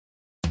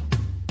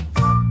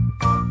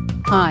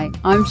Hi,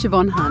 I'm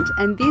Siobhan Hunt,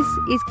 and this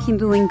is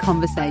Kindling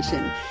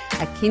Conversation,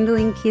 a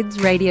Kindling Kids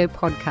radio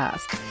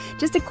podcast.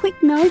 Just a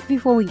quick note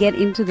before we get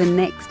into the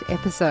next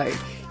episode.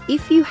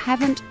 If you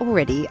haven't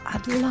already,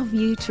 I'd love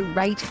you to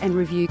rate and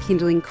review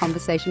Kindling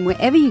Conversation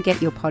wherever you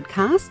get your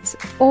podcasts,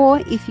 or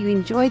if you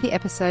enjoy the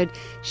episode,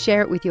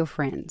 share it with your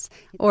friends.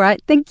 All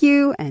right, thank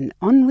you, and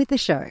on with the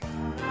show.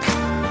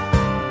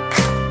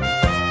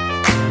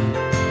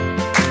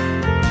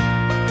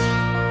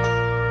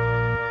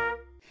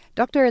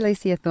 Dr.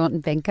 Alicia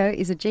Thornton-Benko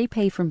is a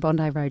GP from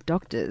Bondi Road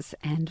Doctors,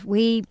 and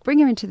we bring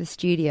her into the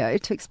studio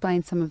to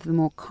explain some of the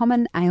more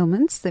common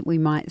ailments that we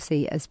might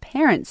see as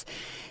parents.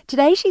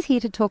 Today she's here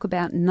to talk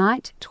about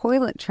night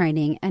toilet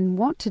training and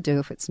what to do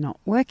if it's not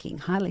working.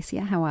 Hi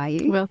Alicia, how are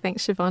you? Well,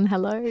 thanks Siobhan,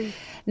 hello.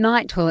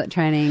 Night toilet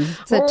training,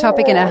 it's a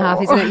topic and a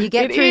half, isn't it?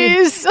 It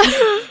is.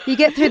 You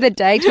get through the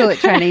day toilet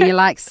training, you're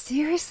like,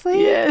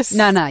 seriously? Yes.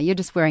 No, you're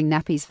just wearing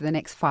nappies for the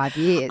next 5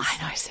 years.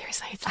 I know,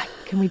 seriously, it's like,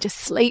 can we just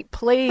sleep,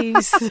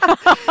 please?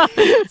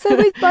 So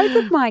with both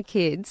of my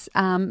kids,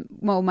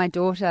 my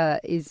daughter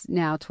is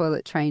now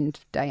toilet trained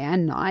day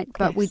and night,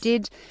 but we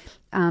did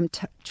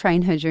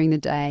train her during the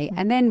day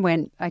and then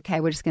went, okay,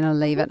 we're just going to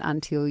leave it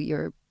until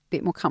you're a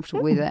bit more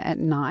comfortable with it at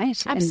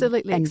night.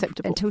 Absolutely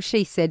acceptable. Until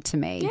she said to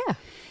me, yeah.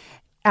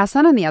 Our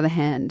son, on the other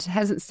hand,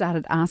 hasn't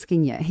started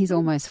asking yet. He's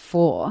almost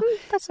 4.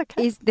 That's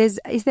okay.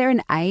 Is there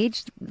an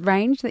age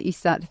range that you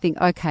start to think,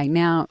 okay,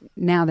 now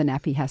the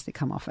nappy has to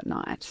come off at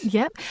night?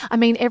 Yep. I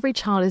mean, every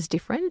child is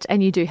different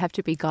and you do have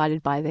to be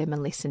guided by them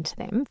and listen to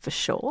them for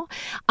sure.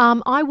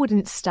 I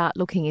wouldn't start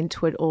looking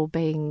into it or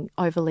being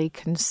overly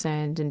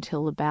concerned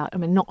until about,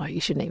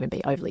 you shouldn't even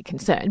be overly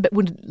concerned, but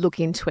wouldn't look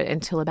into it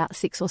until about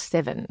 6 or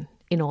 7.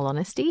 In all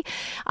honesty.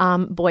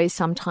 Boys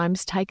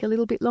sometimes take a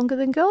little bit longer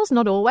than girls,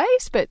 not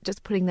always, but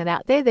just putting that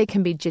out there. There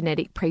can be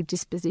genetic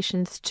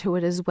predispositions to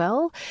it as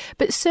well.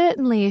 But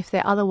certainly if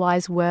they're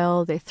otherwise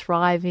well, they're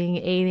thriving,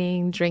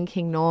 eating,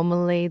 drinking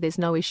normally, there's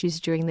no issues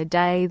during the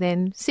day,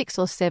 then 6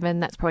 or 7,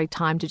 that's probably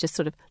time to just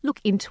sort of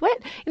look into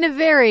it in a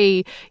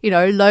very,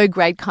 low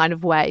grade kind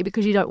of way,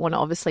 because you don't want to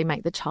obviously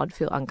make the child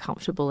feel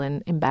uncomfortable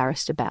and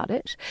embarrassed about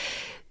it.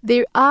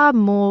 There are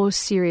more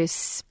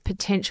serious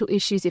potential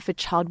issues if a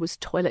child was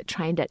toilet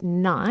trained at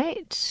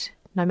night,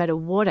 no matter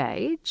what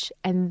age,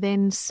 and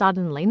then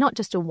suddenly, not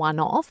just a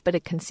one-off, but a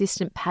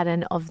consistent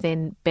pattern of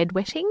then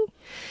bedwetting.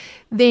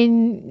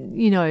 Then,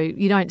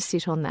 you don't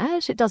sit on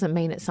that. It doesn't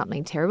mean it's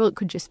something terrible. It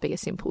could just be a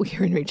simple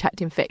urinary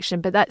tract infection,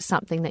 but that's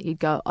something that you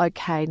go,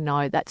 okay,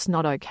 no, that's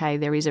not okay.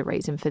 There is a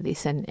reason for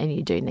this, and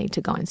you do need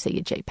to go and see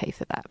your GP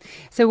for that.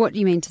 So what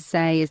you mean to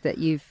say is that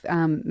you've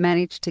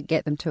managed to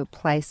get them to a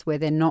place where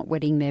they're not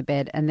wetting their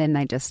bed and then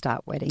they just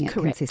start wetting it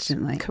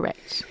consistently?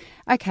 Correct.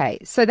 Okay,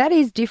 so that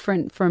is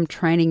different from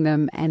training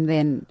them and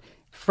then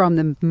from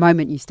the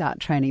moment you start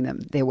training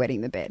them, they're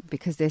wetting the bed,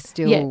 because they're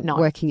still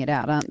working it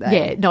out, aren't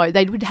they? Yeah, no,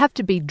 they would have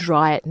to be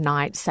dry at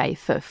night, say,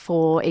 for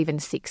 4, even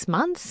 6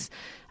 months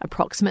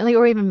approximately,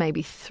 or even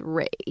maybe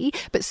 3,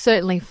 but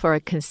certainly for a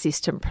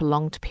consistent,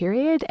 prolonged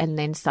period, and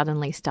then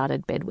suddenly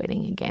started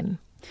bedwetting again.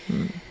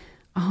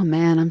 Oh,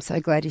 man, I'm so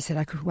glad you said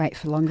I could wait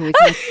for longer with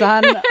my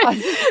son.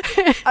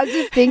 I was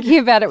just thinking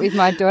about it with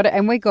my daughter,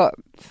 and we got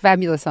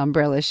fabulous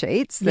umbrella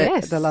sheets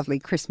that the lovely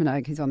Chris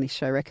Minogue, who's on this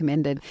show,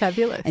 recommended.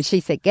 Fabulous. And she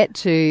said, get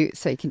 2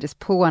 so you can just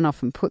pull one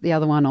off and put the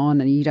other one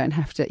on, and you don't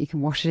have to, you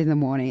can wash it in the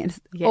morning.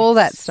 And all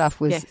that stuff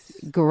was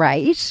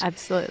great.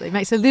 Absolutely.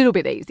 Makes it a little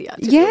bit easier.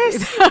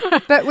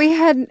 But we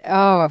had,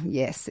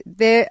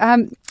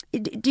 There,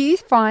 do you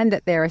find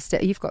that there are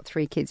steps, you've got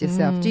 3 kids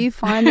yourself, do you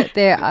find that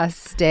there are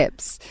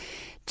steps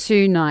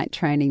to night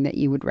training that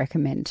you would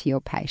recommend to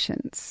your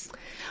patients?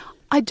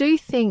 I do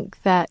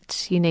think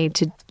that you need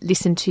to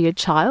listen to your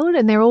child,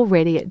 and they're all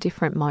ready at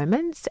different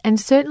moments. And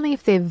certainly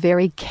if they're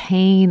very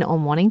keen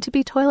on wanting to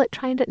be toilet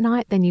trained at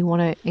night, then you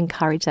want to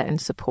encourage that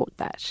and support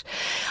that.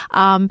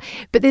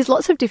 But there's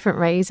lots of different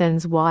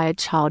reasons why a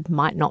child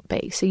might not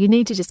be. So you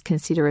need to just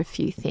consider a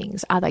few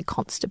things. Are they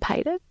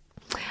constipated?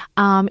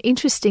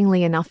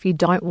 Interestingly enough, you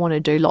don't want to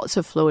do lots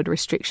of fluid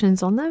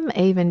restrictions on them.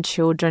 Even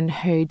children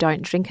who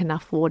don't drink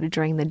enough water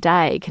during the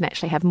day can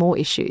actually have more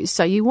issues.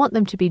 So you want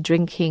them to be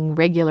drinking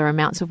regular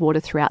amounts of water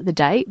throughout the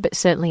day, but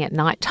certainly at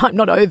night time,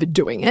 not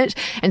overdoing it,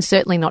 and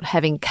certainly not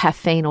having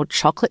caffeine or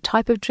chocolate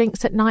type of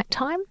drinks at night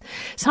time.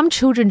 Some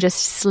children just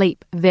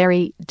sleep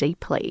very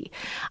deeply.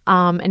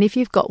 And if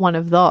you've got one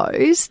of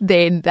those,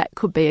 then that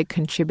could be a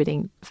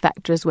contributing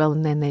factor as well.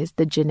 And then there's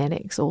the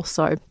genetics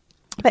also.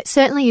 But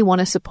certainly you want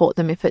to support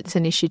them if it's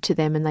an issue to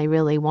them and they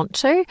really want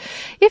to.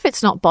 If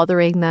it's not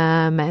bothering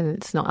them and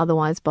it's not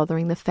otherwise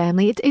bothering the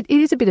family, it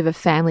is a bit of a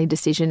family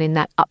decision in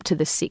that up to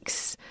the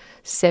 6,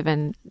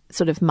 7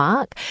 sort of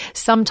mark.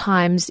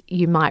 Sometimes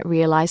you might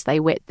realise they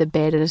wet the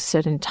bed at a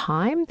certain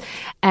time,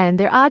 and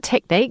there are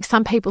techniques.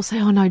 Some people say,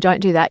 oh no, don't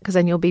do that, because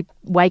then you'll be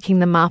waking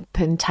them up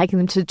and taking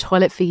them to the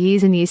toilet for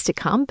years and years to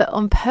come. But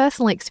on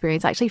personal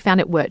experience, I actually found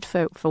it worked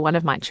for one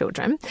of my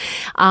children.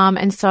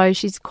 And so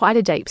she's quite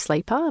a deep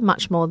sleeper,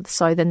 much more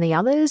so than the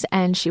others,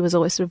 and she was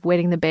always sort of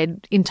wetting the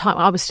bed in time.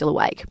 I was still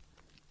awake.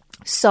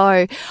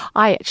 So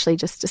I actually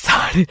just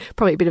decided,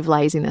 probably a bit of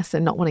laziness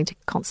and not wanting to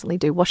constantly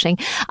do washing,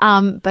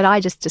 but I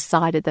just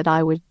decided that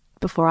I would,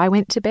 before I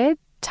went to bed,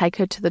 take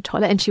her to the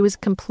toilet, and she was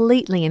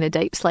completely in a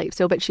deep sleep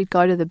still, but she'd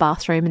go to the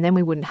bathroom and then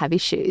we wouldn't have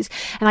issues.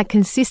 And I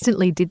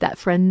consistently did that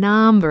for a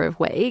number of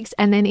weeks.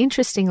 And then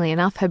interestingly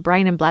enough, her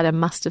brain and bladder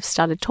must have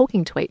started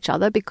talking to each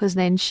other, because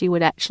then she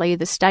would actually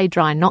either stay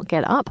dry and not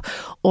get up,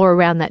 or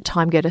around that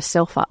time get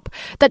herself up.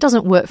 That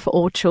doesn't work for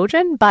all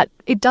children, but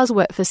it does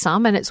work for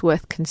some, and it's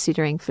worth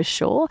considering for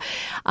sure.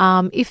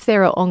 If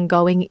there are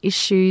ongoing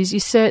issues,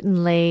 you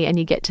certainly, and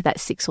you get to that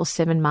 6 or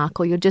 7 mark,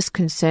 or you're just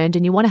concerned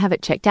and you want to have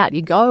it checked out,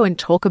 you go and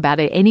talk about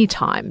it any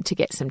time to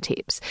get some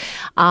tips.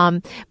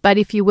 But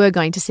if you were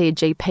going to see a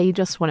GP, you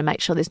just want to make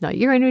sure there's no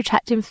urinary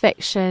tract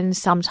infection.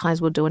 Sometimes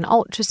we'll do an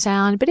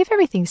ultrasound, but if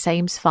everything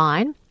seems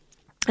fine,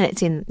 and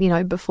it's in,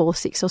 before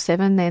 6 or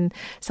 7, then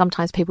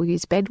sometimes people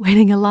use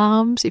bedwetting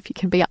alarms, if you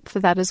can be up for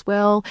that as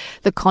well.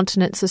 The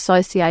Continence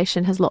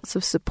Association has lots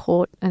of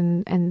support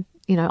and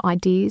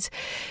ideas.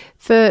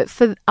 For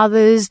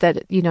others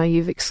that,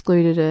 you've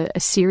excluded a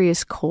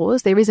serious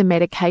cause, there is a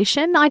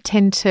medication. I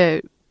tend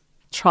to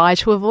try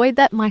to avoid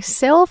that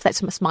myself.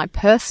 That's just my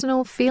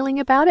personal feeling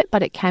about it,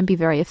 but it can be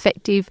very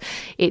effective.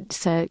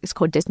 It's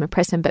called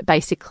desmopressin, but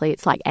basically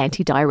it's like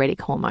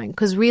anti-diuretic hormone,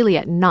 because really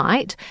at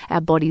night our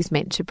body's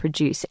meant to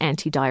produce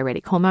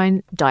anti-diuretic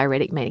hormone,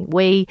 diuretic meaning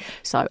wee,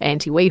 so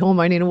anti-wee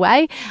hormone in a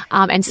way.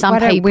 And some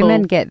people... Why don't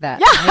women get that?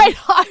 Yeah,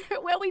 I know.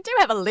 Well, we do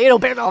have a little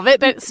bit of it,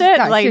 but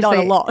certainly not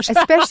a lot.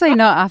 Especially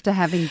not after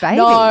having babies.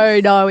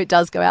 No, it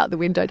does go out the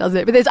window, doesn't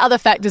it? But there's other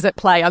factors at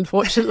play,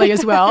 unfortunately,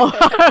 as well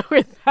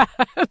with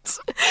that.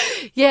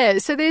 Yeah,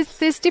 so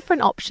there's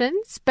different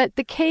options, but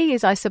the key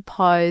is, I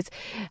suppose,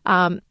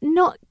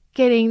 not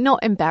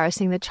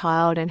embarrassing the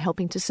child and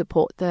helping to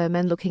support them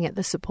and looking at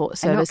the support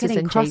services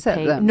and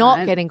GP.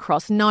 Not getting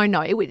cross. No,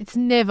 it's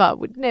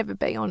would never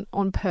be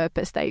on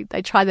purpose. They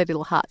try their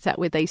little hearts out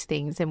with these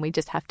things, and we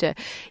just have to,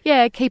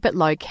 keep it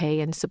low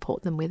key and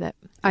support them with it.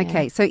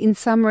 Okay, so in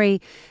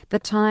summary, the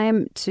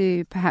time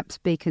to perhaps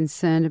be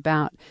concerned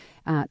about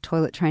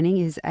toilet training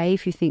is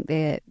if you think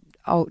they're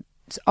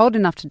old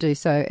enough to do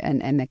so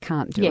and they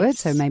can't do it,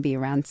 so maybe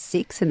around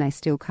 6 and they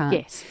still can't.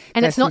 Yes,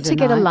 and it's not to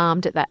get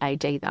alarmed at that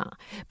age either,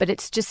 but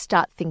it's just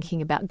start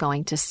thinking about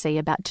going to see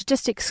about to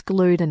just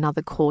exclude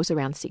another cause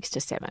around 6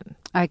 to 7.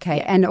 Okay,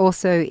 and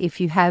also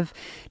if you have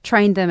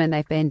trained them and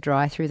they've been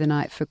dry through the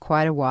night for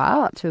quite a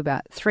while, up to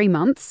about 3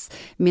 months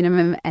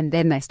minimum, and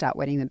then they start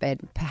wetting the bed,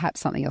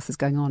 perhaps something else is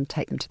going on,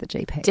 take them to the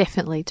GP.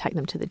 Definitely take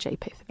them to the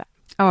GP for that.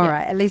 All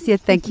right, Alicia,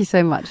 thank you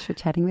so much for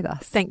chatting with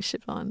us. Thanks,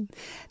 Siobhan.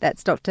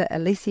 That's Dr.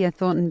 Alicia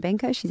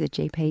Thornton-Benko. She's a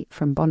GP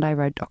from Bondi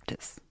Road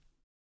Doctors.